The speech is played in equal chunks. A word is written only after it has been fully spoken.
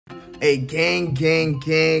Hey, gang,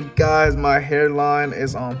 guys, my hairline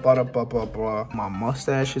is on my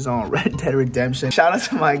mustache is on Red Dead Redemption. Shout out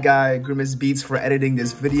to my guy, Grimace Beats, for editing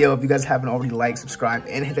this video. If you guys haven't already liked, subscribe,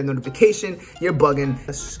 and hit that notification, you're bugging.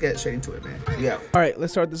 Let's just get straight into it, man. Yeah. All right,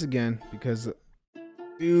 let's start this again because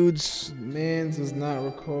dude's man's is not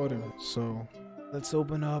recording. So let's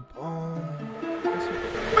open up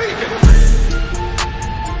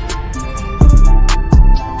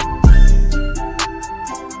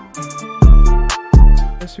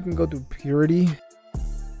guess we can go through purity.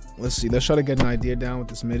 Let's see, let's try to get an idea down with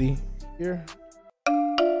this MIDI here.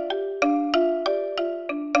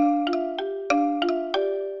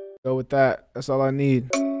 Go with that, that's all I need.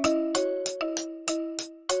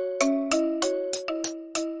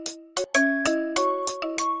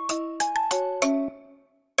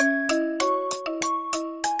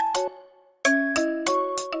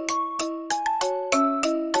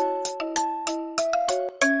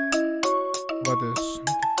 About this.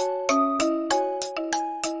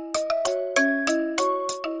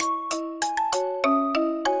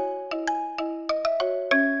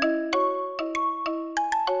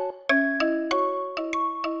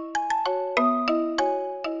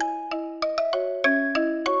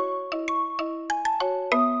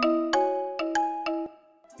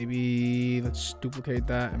 Maybe let's duplicate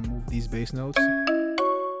that and move these bass notes.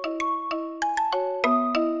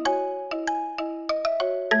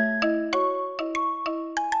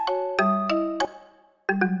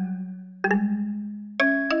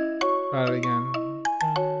 Try it again.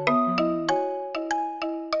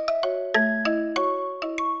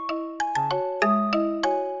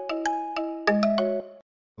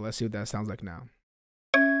 Let's see what that sounds like now.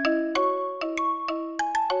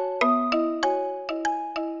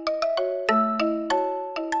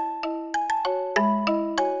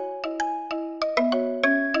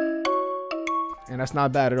 And that's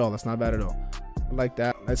not bad at all. That's not bad at all. I like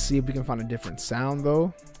that. Let's see if we can find a different sound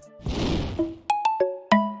though.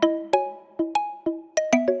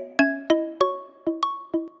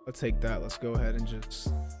 Let's take that. Let's go ahead and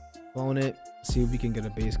just clone it. See if we can get a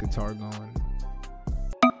bass guitar going.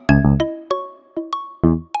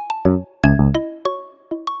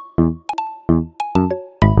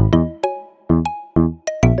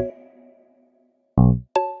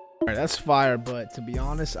 Alright, that's fire, but to be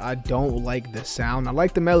honest, I don't like the sound. I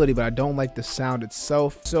like the melody, but I don't like the sound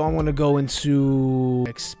itself. So I'm gonna go into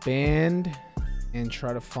expand and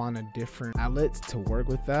try to find a different outlet to work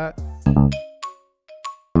with that.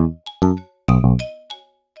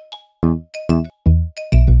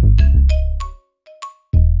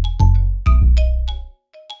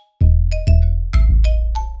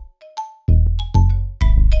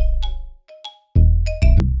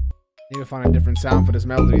 Need to find a different sound for this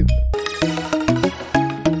melody.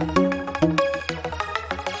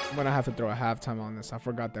 I'm gonna have to throw a halftime on this. I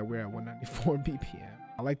forgot that we're at 194 BPM.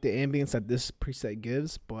 I like the ambience that this preset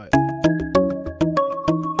gives, but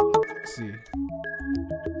let's see.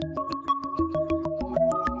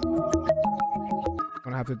 I'm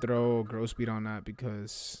gonna have to throw gross beat on that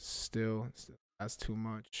because still that's too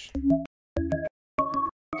much. I'm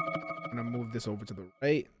gonna move this over to the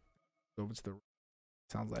right. Over to the right.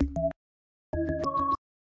 Sounds like.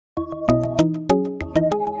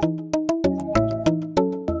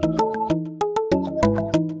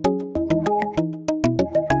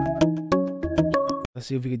 Let's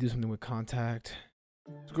see if we can do something with contact.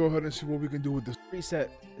 Let's go ahead and see what we can do with this preset.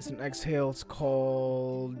 It's an exhale. It's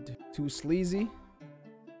called Too Sleazy.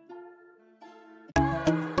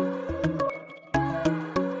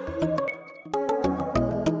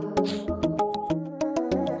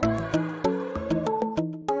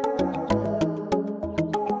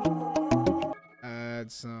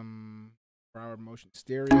 Add some Broward Motion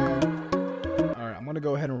Stereo. Alright, I'm gonna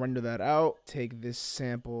go ahead and render that out. Take this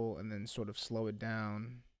sample and then sort of slow it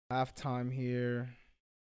down. Halftime here.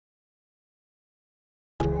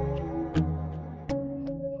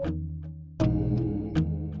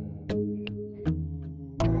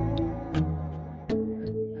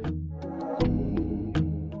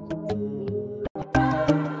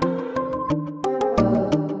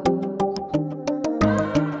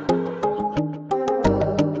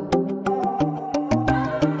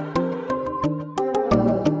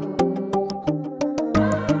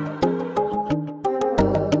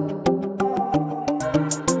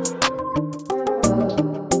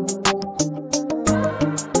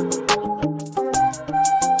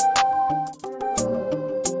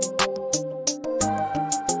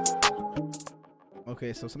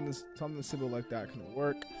 Okay, so something simple like that can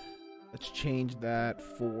work. Let's change that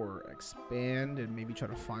for expand and maybe try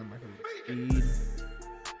to find like a lead.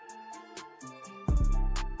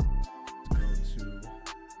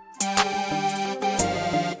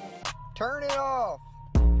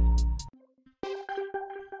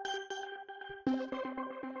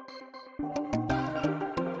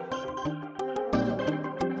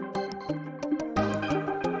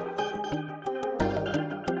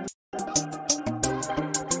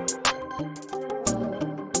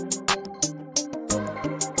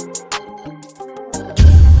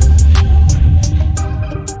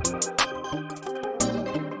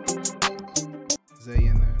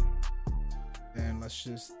 let's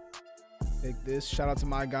just take this. Shout out to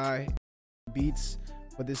my guy Beats.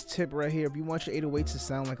 But this tip right here, if you want your 808s to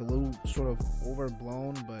sound like a little sort of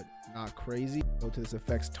overblown but not crazy, go to this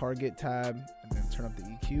effects target tab and then turn up the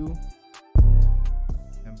EQ,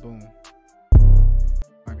 and boom,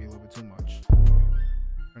 might be a little bit too much.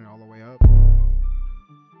 Turn it all the way up. Here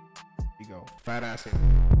you go, fat ass hit.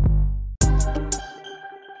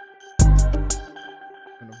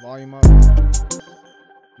 Turn the volume up.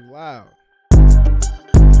 Too loud.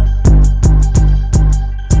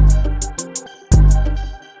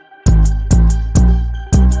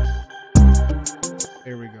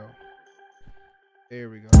 There we go. There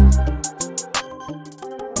we go.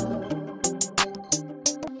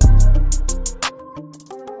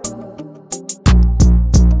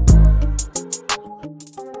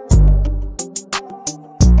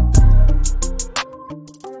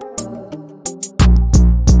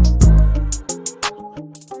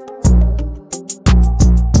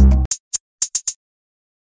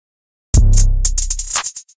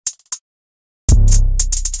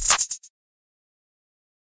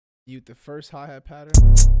 Mute the first hi-hat pattern.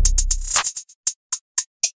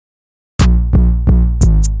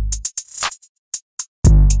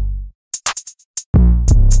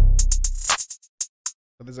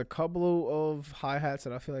 So there's a couple of hi-hats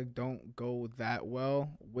that I feel like don't go that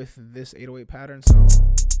well with this 808 pattern, so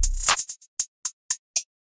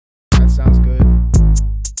that sounds good.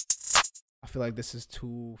 I feel like this is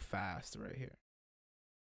too fast right here.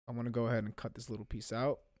 I'm gonna go ahead and cut this little piece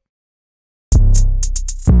out.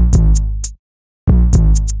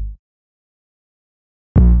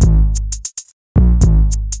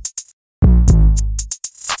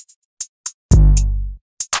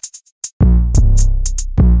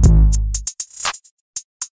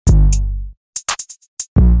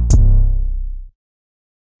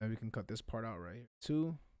 Then we can cut this part out right here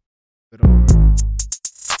too. Flip it over.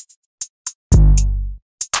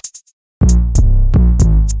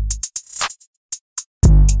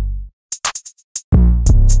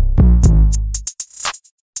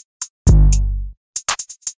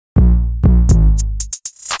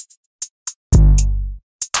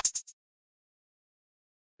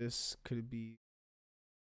 This could be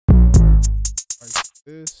more like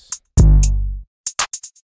this.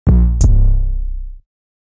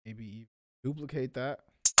 Maybe even duplicate that.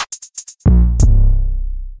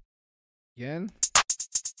 Again.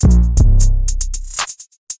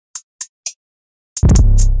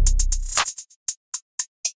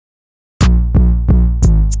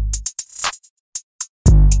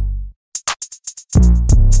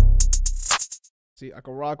 See, I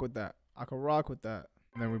can rock with that. I can rock with that.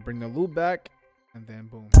 And then we bring the loop back, and then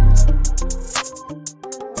boom.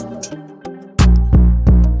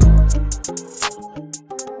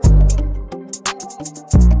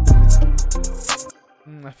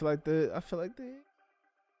 I feel like the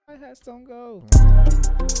hi-hats don't go.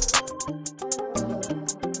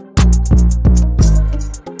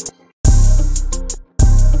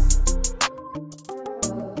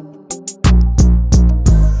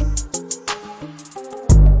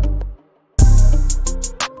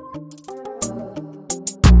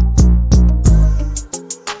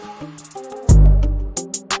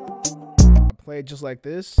 I play it just like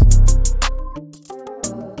this.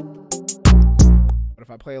 But if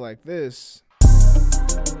I play like this,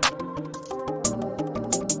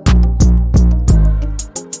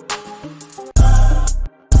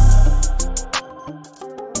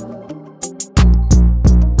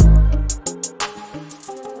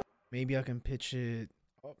 maybe I can pitch it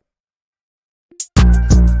up.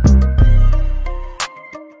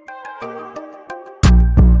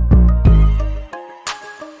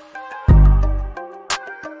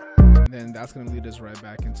 And then that's gonna lead us right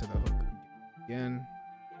back into the hook again.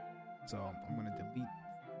 So I'm gonna delete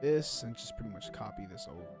this and just pretty much copy this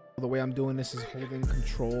over. The way I'm doing this is holding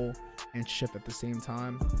Control and Shift at the same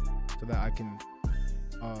time so that I can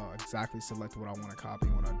exactly select what I want to copy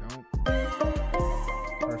and what I don't.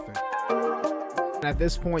 Perfect. And at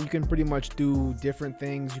this point, you can pretty much do different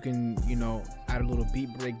things. You can, you know, add a little beat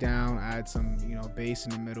breakdown, add some, you know, bass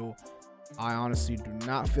in the middle. I honestly do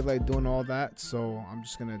not feel like doing all that, so I'm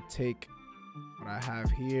just gonna take what I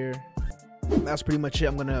have here. That's pretty much it.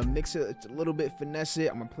 I'm gonna mix it a little bit, finesse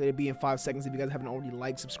it. I'm gonna play the beat in 5 seconds. If you guys haven't already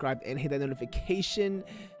liked, subscribed, and hit that notification,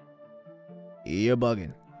 you're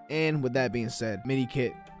bugging. And with that being said, Midi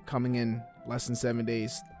kit coming in less than 7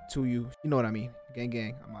 days to you. You know what I mean. Gang,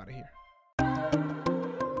 gang. I'm out of here.